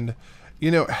 and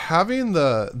having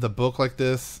the book like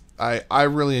this, I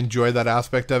really enjoy that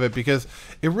aspect of it because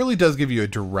it really does give you a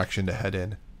direction to head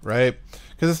in, right?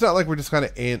 Because it's not like we're just kind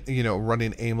of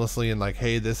running aimlessly and like,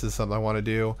 hey, this is something I want to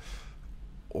do.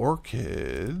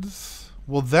 Orchids,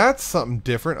 well, that's something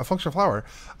different. A functional flower.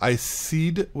 I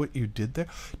seed what you did there.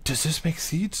 Does this make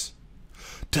seeds?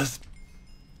 Does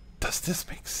this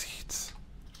make seeds?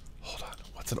 Hold on,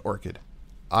 what's an orchid?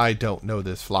 I don't know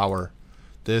this flower.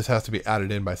 This has to be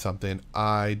added in by something.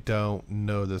 I don't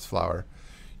know this flower.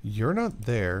 You're not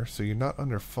there, so you're not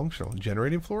under functional.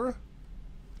 Generating flora?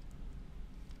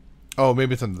 Oh,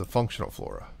 maybe it's under the functional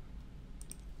flora.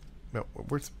 No,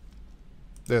 where's...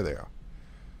 There they are.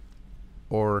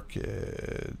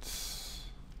 orchids.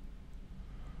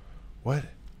 What?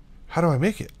 How do I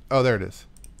make it? Oh, there it is.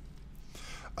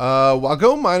 While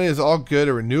gold mining is all good,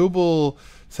 a renewable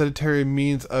sedentary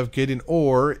means of getting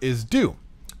ore is due.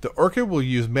 The orchid will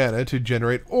use mana to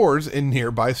generate ores in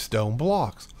nearby stone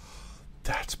blocks.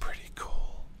 That's pretty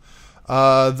cool.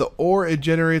 The ore it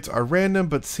generates are random,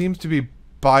 but seems to be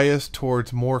biased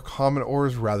towards more common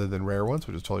ores rather than rare ones,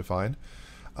 which is totally fine.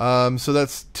 So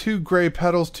that's 2 gray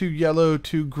petals, 2 yellow,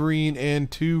 2 green, and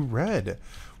 2 red.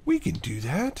 We can do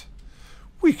that.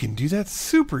 We can do that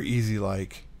super easy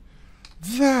like.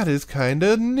 That is kind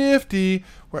of nifty.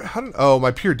 Oh,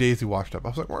 my pure daisy washed up. I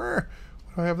was like, where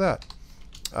do I have that?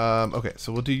 Okay,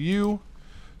 so we'll do you.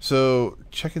 So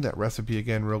checking that recipe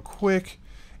again real quick.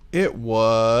 It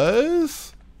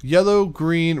was yellow,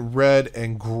 green, red,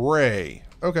 and gray.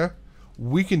 Okay,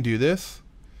 we can do this.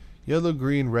 Yellow,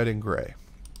 green, red, and gray.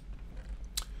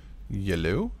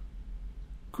 Yellow,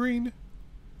 green,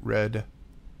 red,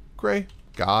 gray.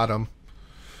 Got him.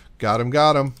 Got him,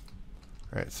 got him.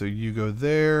 All right, so you go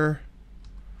there.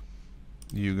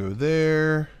 You go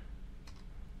there.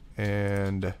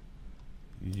 And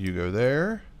you go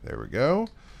there. There we go.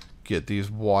 Get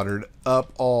these watered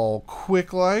up all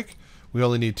quick like. We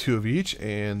only need 2 of each,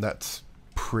 and that's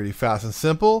pretty fast and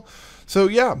simple. So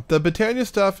yeah, the Botania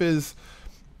stuff is,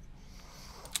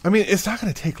 I mean, it's not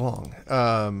going to take long.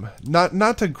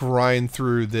 Not to grind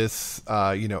through this,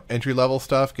 entry level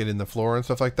stuff, get in the floor and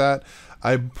stuff like that.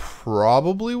 I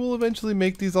probably will eventually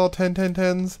make these all 10, 10,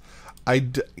 10s.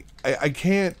 I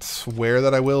can't swear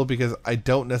that I will, because I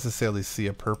don't necessarily see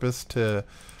a purpose to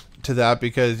that,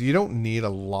 because you don't need a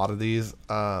lot of these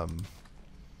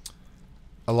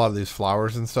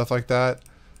flowers and stuff like that.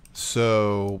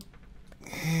 So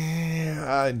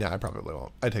no, I probably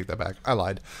won't. I take that back. I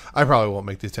lied. I probably won't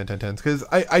make these 10, 10, 10s, because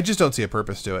I just don't see a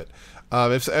purpose to it.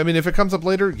 If it comes up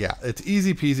later, yeah, it's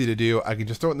easy peasy to do. I can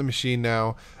just throw it in the machine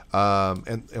now,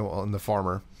 and in the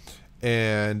farmer,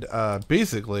 and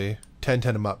basically 10,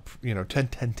 10 them up. 10,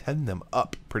 10, 10 them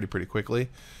up pretty quickly.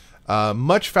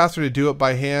 Much faster to do it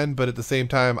by hand, but at the same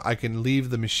time, I can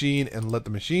leave the machine and let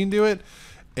the machine do it,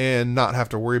 and not have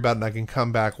to worry about it. And I can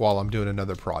come back while I'm doing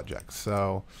another project.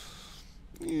 So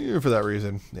for that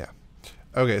reason, yeah.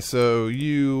 Okay, so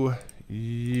you,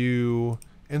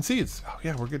 and seeds. Oh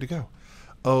yeah, we're good to go.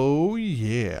 Oh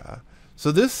yeah.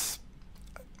 So this,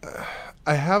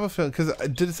 I have a feeling, because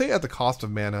did it say at the cost of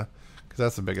mana? Because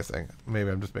that's the biggest thing. Maybe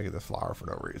I'm just making this flower for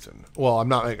no reason. Well, I'm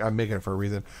not. I'm making it for a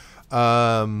reason.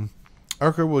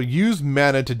 Archer will use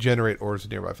mana to generate ores in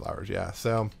nearby flowers. Yeah,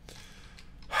 so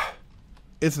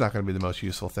it's not going to be the most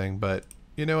useful thing, but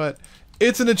you know what?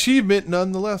 It's an achievement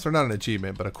nonetheless, or not an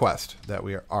achievement, but a quest that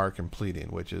we are completing,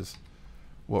 which is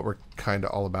what we're kind of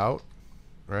all about,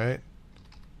 right?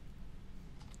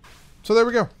 So there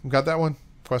we go. Got that one.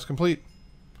 Quest complete.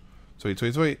 Sweet,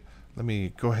 sweet, sweet. Let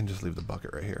me go ahead and just leave the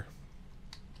bucket right here.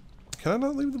 Can I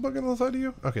not leave the bucket on the side of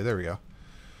you? Okay, there we go.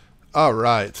 All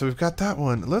right, so we've got that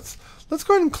one. Let's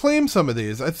go ahead and claim some of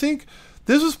these. I think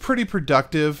this was pretty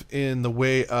productive in the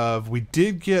way of, we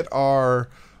did get our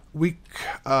weak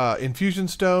infusion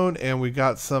stone, and we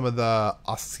got some of the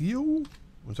osseo.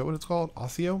 Is that what it's called?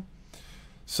 Osseo?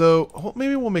 So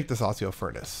maybe we'll make this osseo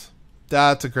furnace.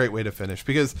 That's a great way to finish,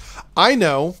 because I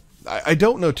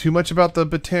don't know too much about the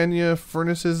Botania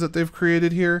furnaces that they've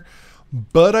created here,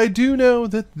 but I do know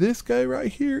that this guy right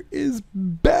here is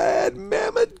bad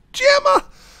mamma jamma.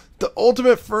 The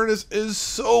ultimate furnace is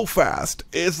so fast.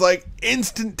 It's like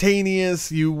instantaneous.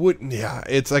 You wouldn't, yeah,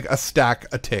 it's like a stack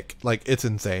a tick. Like, it's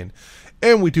insane.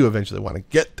 And we do eventually want to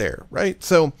get there, right?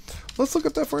 So let's look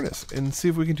at that furnace and see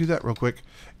if we can do that real quick.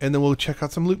 And then we'll check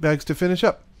out some loot bags to finish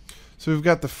up. So we've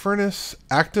got the furnace,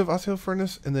 active osseo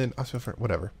furnace, and then osseo furnace,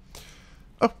 whatever.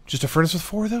 Oh, just a furnace with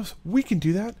 4 of those. We can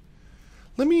do that.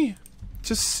 Let me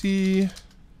just see.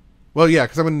 Well, yeah,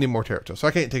 because I'm going to need more terrapin, so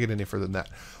I can't take it any further than that.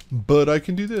 But I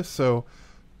can do this. So,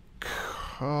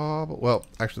 well,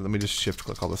 actually, let me just shift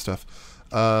click all this stuff.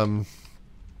 Osseo.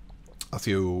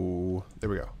 There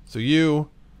we go. So you.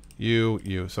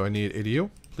 So I need 8 of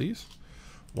you, please.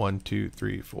 1, 2,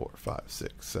 3, 4, 5,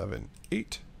 6, 7,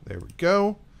 8. There we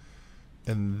go.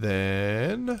 And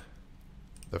then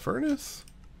the furnace.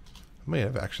 I may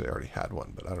have actually already had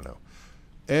one, but I don't know.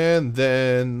 And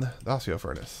then the osseo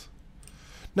furnace.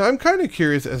 Now, I'm kind of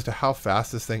curious as to how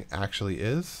fast this thing actually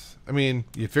is. I mean,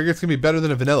 you figure it's going to be better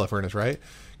than a vanilla furnace, right?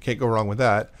 Can't go wrong with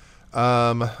that.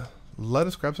 Let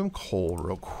us grab some coal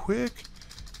real quick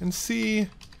and see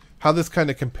how this kind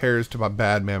of compares to my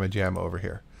bad mamma jamma over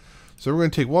here. So we're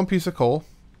going to take 1 piece of coal,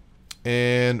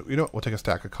 and you know what? We'll take a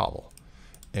stack of cobble,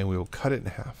 and we will cut it in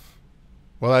half.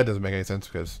 Well, that doesn't make any sense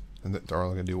because And they're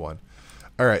only going to do one.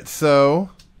 All right, so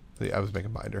I was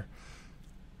making binder.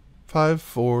 5,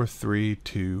 4, 3,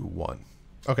 2, 1.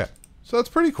 Okay, so that's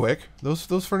pretty quick.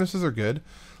 Those furnaces are good.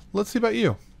 Let's see about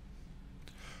you.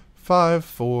 5,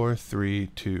 4, 3,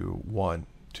 2, 1,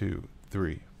 2,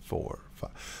 3, 4,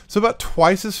 5. So about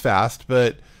twice as fast,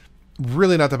 but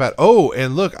really not that bad. Oh,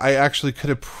 and look, I actually could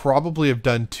have probably have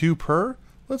done 2 per.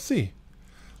 Let's see.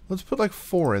 Let's put like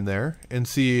 4 in there and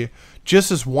see.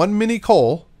 Just as 1 mini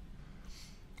coal,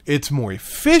 it's more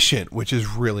efficient, which is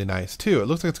really nice too. It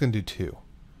looks like it's going to do 2.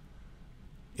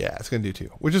 Yeah, it's going to do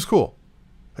 2, which is cool.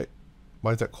 Hey,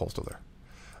 why is that coal still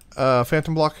there?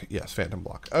 Phantom block? Yes, phantom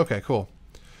block. Okay, cool.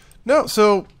 No,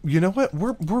 so you know what?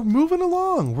 We're moving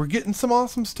along. We're getting some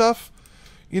awesome stuff,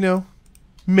 you know,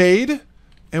 made,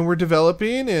 and we're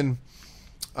developing. And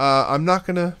I'm not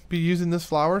gonna be using this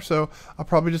flour, so I'll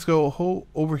probably just go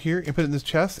over here and put it in this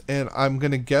chest. And I'm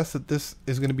gonna guess that this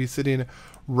is gonna be sitting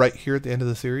right here at the end of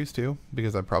the series too,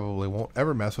 because I probably won't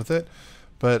ever mess with it.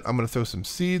 But I'm gonna throw some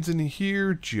seeds in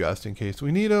here just in case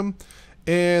we need them.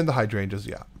 And the hydrangeas,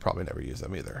 yeah, probably never use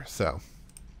them either. So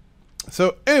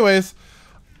anyways.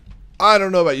 I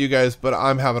don't know about you guys, but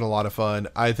I'm having a lot of fun.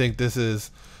 I think this is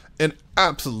an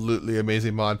absolutely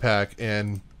amazing mod pack,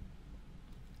 and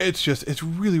it's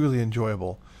really, really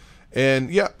enjoyable.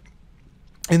 And yeah,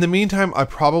 in the meantime, I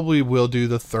probably will do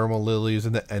the thermal lilies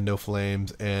and the endo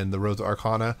flames and the Rosa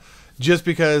Arcana, just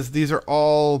because these are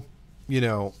all, you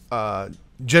know,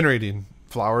 generating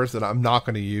flowers that I'm not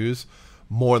going to use,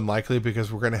 more than likely,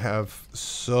 because we're going to have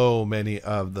so many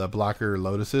of the blacker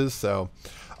lotuses. So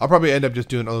I'll probably end up just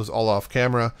doing those all off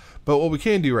camera. But what we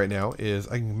can do right now is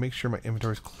I can make sure my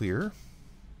inventory is clear.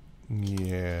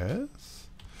 Yes.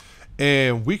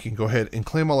 And we can go ahead and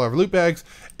claim all our loot bags.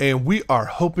 And we are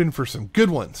hoping for some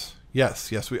good ones.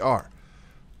 Yes, yes we are.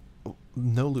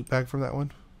 No loot bag from that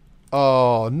one.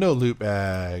 Oh, no loot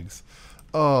bags.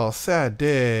 Oh, sad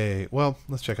day. Well,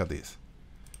 let's check out these.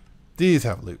 These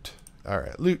have loot.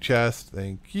 Alright, loot chest.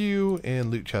 Thank you.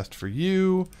 And loot chest for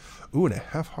you. Ooh, and a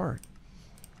half heart.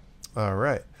 All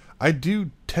right. I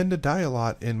do tend to die a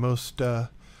lot in most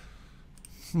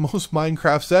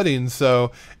Minecraft settings,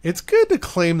 so it's good to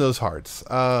claim those hearts.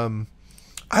 I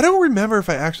don't remember if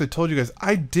I actually told you guys.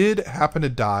 I did happen to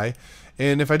die,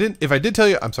 and if I did tell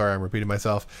you, I'm sorry, I'm repeating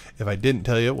myself. If I didn't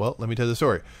tell you, well, let me tell the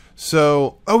story.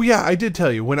 So, oh yeah, I did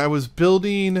tell you when I was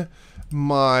building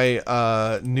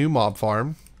my new mob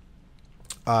farm.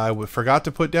 I forgot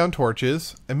to put down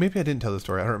torches, and maybe I didn't tell the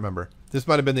story. I don't remember. This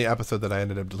might have been the episode that I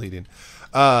ended up deleting.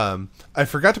 I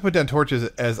forgot to put down torches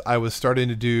as I was starting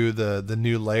to do the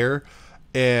new layer,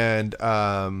 and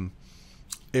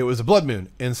it was a blood moon.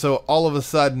 And so all of a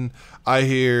sudden, I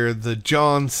hear the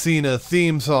John Cena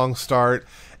theme song start,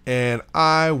 and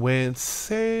I went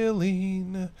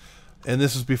sailing. And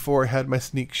this was before I had my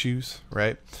sneak shoes,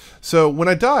 right? So when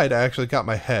I died, I actually got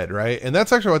my head, right? And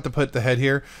that's actually what to put the head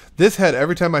here. This head,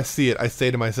 every time I see it, I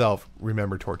say to myself,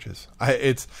 remember torches.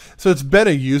 So it's been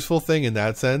a useful thing in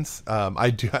that sense. I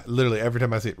do literally every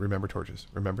time I see it, remember torches,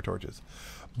 remember torches.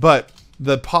 But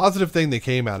the positive thing that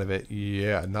came out of it,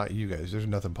 yeah, not you guys. There's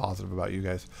nothing positive about you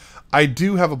guys. I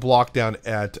do have a block down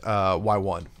at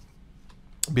Y1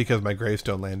 because my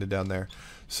gravestone landed down there.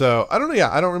 So, I don't know,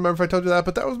 yeah, I don't remember if I told you that,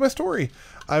 but that was my story.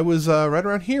 I was right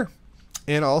around here,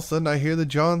 and all of a sudden I hear the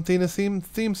John Cena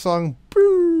theme song,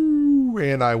 boo,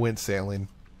 and I went sailing.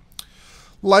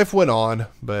 Life went on,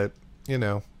 but, you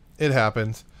know, it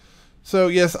happens. So,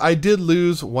 yes, I did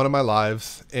lose one of my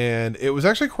lives, and it was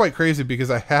actually quite crazy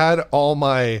because I had all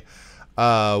my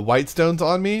white stones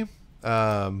on me.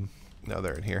 No,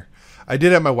 they're in here. I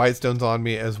did have my white stones on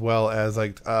me, as well as,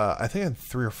 like, I think I had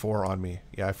 3 or 4 on me.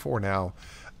 Yeah, I have 4 now.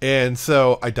 And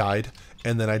so I died,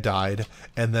 and then I died,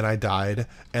 and then I died,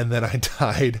 and then I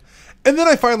died, and then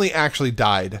I finally actually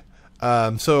died.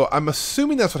 So I'm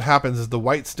assuming that's what happens is the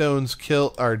white stones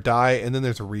kill or die, and then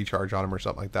there's a recharge on them or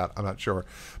something like that. I'm not sure.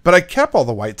 But I kept all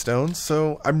the white stones,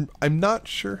 so I'm not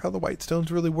sure how the white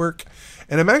stones really work.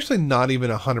 And I'm actually not even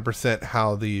 100%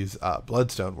 how these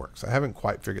bloodstone works. I haven't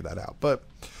quite figured that out. But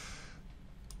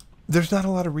there's not a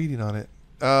lot of reading on it.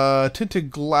 Tinted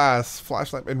glass,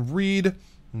 flashlight, and read.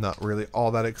 Not really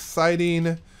all that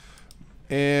exciting.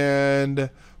 And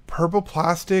purple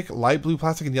plastic, light blue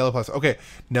plastic, and yellow plastic. Okay,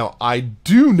 now I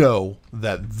do know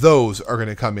that those are going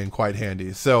to come in quite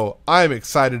handy. So I'm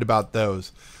excited about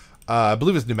those. I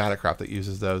believe it's Pneumaticraft that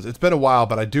uses those. It's been a while,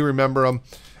 but I do remember them.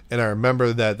 And I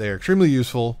remember that they are extremely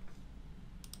useful.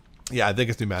 Yeah, I think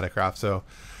it's Pneumaticraft. So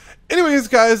Anyways,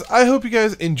 guys, I hope you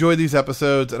guys enjoy these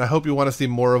episodes, and I hope you want to see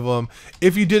more of them.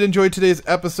 If you did enjoy today's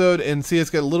episode and see us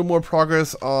get a little more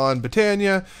progress on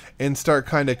Botania and start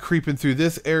kind of creeping through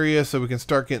this area so we can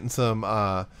start getting some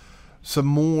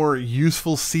more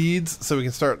useful seeds so we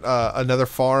can start another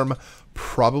farm,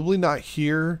 probably not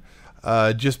here,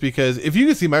 just because if you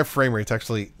can see, my frame rate's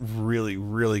actually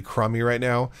really crummy right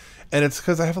now, and it's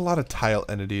because I have a lot of tile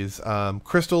entities.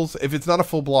 Crystals, if it's not a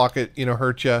full block, it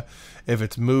hurts you. If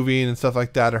it's moving and stuff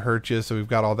like that, it hurts you. So we've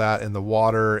got all that in the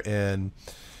water and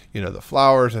the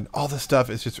flowers and all this stuff.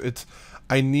 It's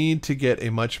I need to get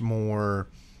a much more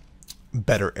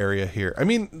better area here. I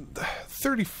mean,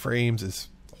 30 frames is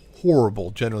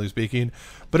horrible, generally speaking,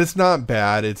 but it's not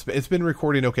bad. It's been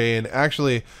recording okay, and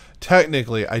actually,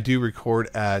 technically, I do record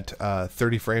at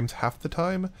 30 frames half the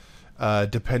time,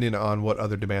 depending on what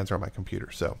other demands are on my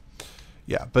computer. So,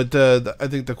 yeah, but I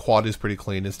think the quad is pretty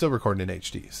clean. It's still recording in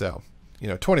HD, so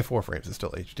 24 frames is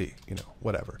still HD.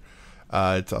 Whatever.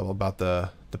 It's all about the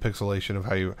pixelation of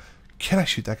how you. Can I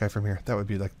shoot that guy from here? That would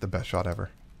be like the best shot ever.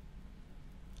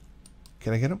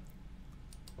 Can I get him?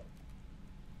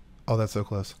 Oh, that's so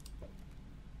close.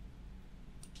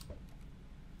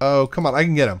 Oh, come on. I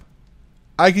can get him.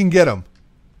 I can get him.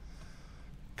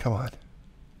 Come on.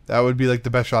 That would be like the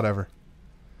best shot ever.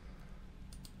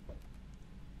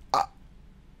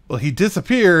 Well, he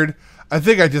disappeared. I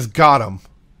think I just got him.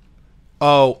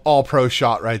 Oh, all pro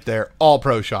shot right there. All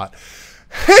pro shot.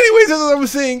 Anyways, as I was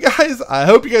saying, guys, I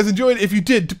hope you guys enjoyed. If you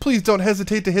did, please don't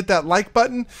hesitate to hit that like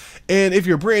button. And if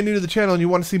you're brand new to the channel and you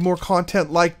want to see more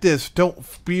content like this,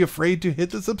 don't be afraid to hit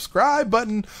the subscribe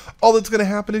button. All that's going to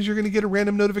happen is you're going to get a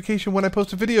random notification when I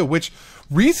post a video, which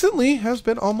recently has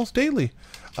been almost daily.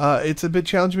 It's a bit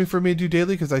challenging for me to do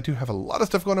daily because I do have a lot of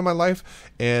stuff going on in my life.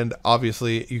 And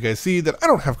obviously, you guys see that I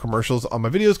don't have commercials on my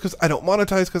videos because I don't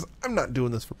monetize because I'm not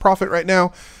doing this for profit right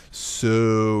now.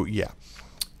 So, yeah.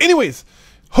 Anyways,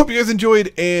 hope you guys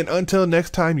enjoyed, and until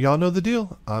next time, y'all know the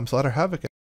deal. I'm Havoc.